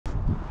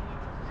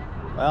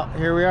Well,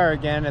 here we are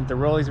again at the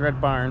Rowley's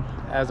Red Barn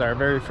as our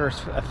very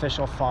first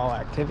official fall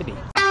activity.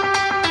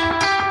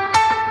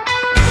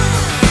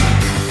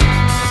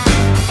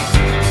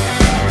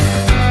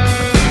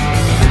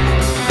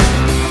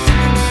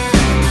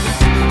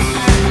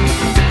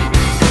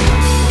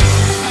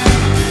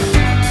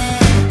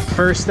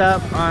 First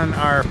up on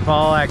our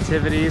fall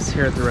activities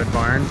here at the Red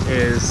Barn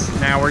is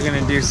now we're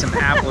gonna do some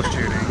apple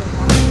shooting.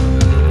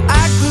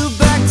 I grew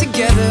back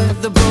together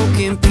the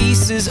broken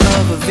pieces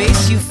of a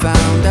vase you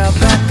found out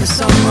back of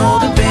some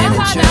old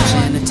abandoned church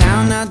in a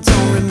town I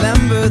don't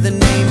remember the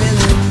name, in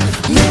the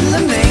middle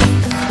of May,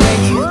 where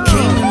you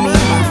came to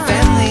meet my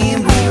family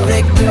and we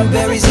raked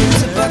blueberries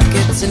into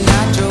buckets and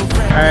I drove.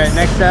 Alright,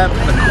 next up,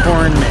 the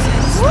corn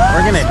maze.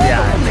 We're gonna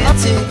dive.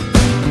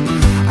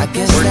 I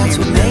guess that's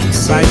what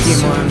makes Bye, it Team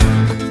so. One.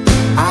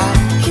 I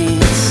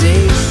can't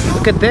say.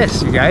 Look at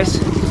this, you guys.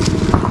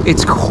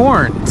 It's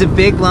corn. It's a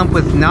big lump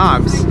with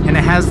knobs, and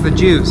it has the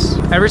juice.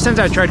 Ever since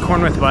I tried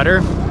corn with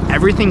butter,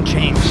 everything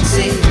changed.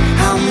 Say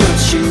how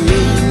much you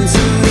mean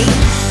to me.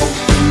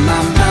 Open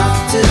my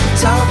mouth to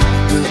talk,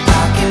 but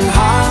I can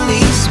hardly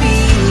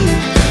speak.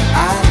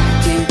 I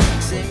can't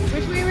say.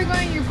 Which way we're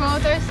going? You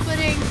both are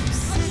splitting.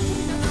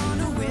 On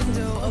a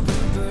window, a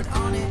bluebird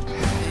on it.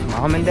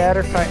 Mom and Dad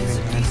are fighting again.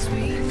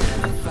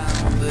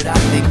 But I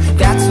think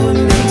that's what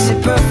makes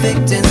it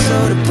perfect. And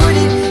so to put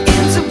it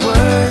into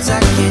words, I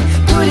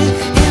can't put it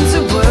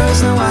into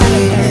words. No, I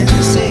can't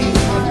say.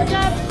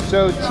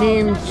 So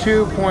Team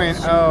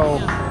 2.01,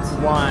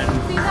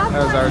 that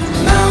was our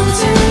team.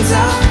 Mountains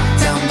out,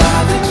 down by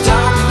the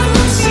dark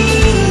blue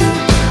sea.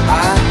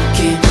 I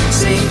can't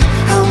say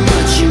how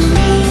much you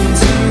mean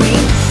to me.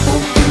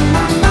 Open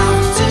my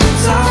mouth to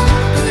talk,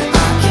 but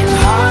I can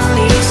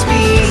hardly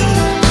speak.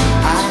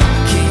 I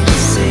can't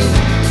say.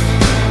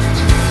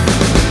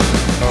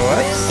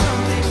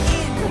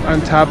 On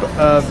top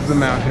of the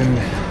mountain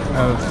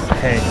of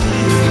hay. I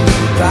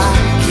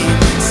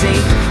can't say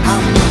how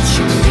much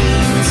you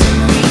mean to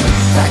me.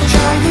 Like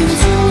trying to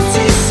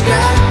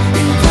describe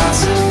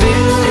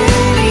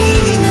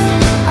impossibility.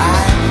 I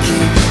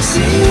can't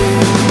say.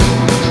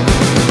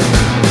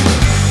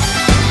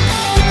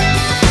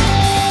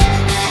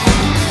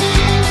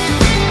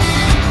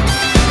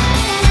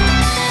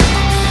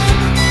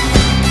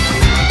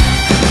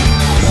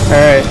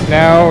 Alright,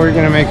 now we're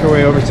gonna make our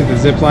way over to the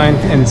zip line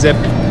and zip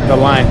the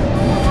line.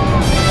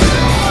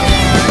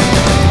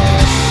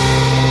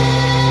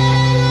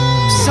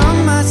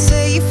 Some might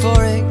say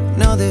euphoric.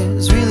 No,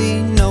 there's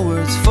really no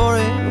words for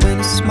it when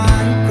a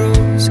smile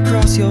grows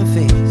across your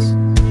face.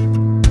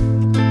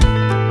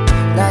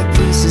 Like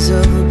pieces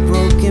of a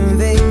broken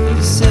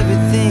vase,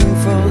 everything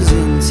falls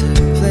into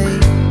place.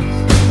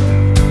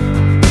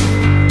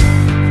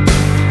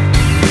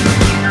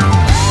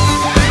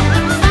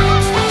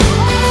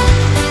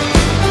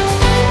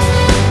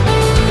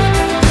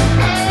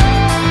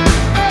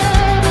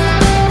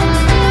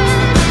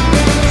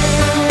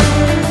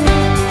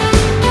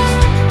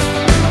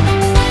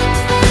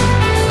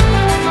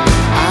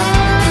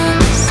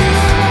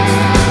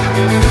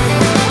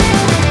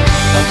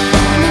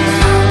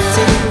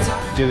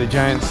 Do the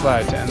giant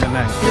slide to end the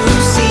night.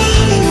 Lucy,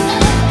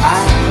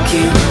 I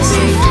can't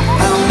say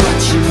how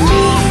much you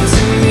mean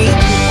to me.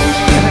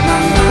 Open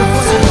my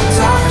mouth to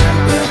talk,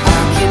 but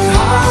I can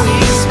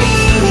hardly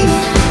speak.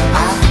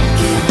 I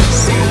can't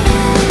say.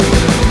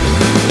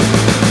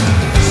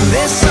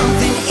 There's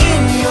something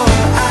in your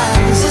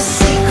eyes, a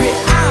secret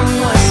I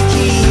must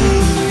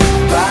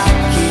keep. I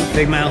can't.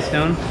 Big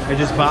milestone. I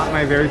just bought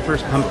my very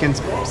first pumpkin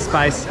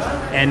spice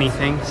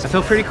anything. I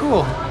feel pretty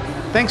cool.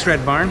 Thanks,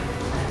 Red Barn.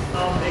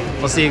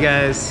 We'll see you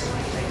guys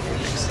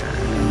next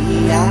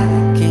time. I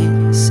can't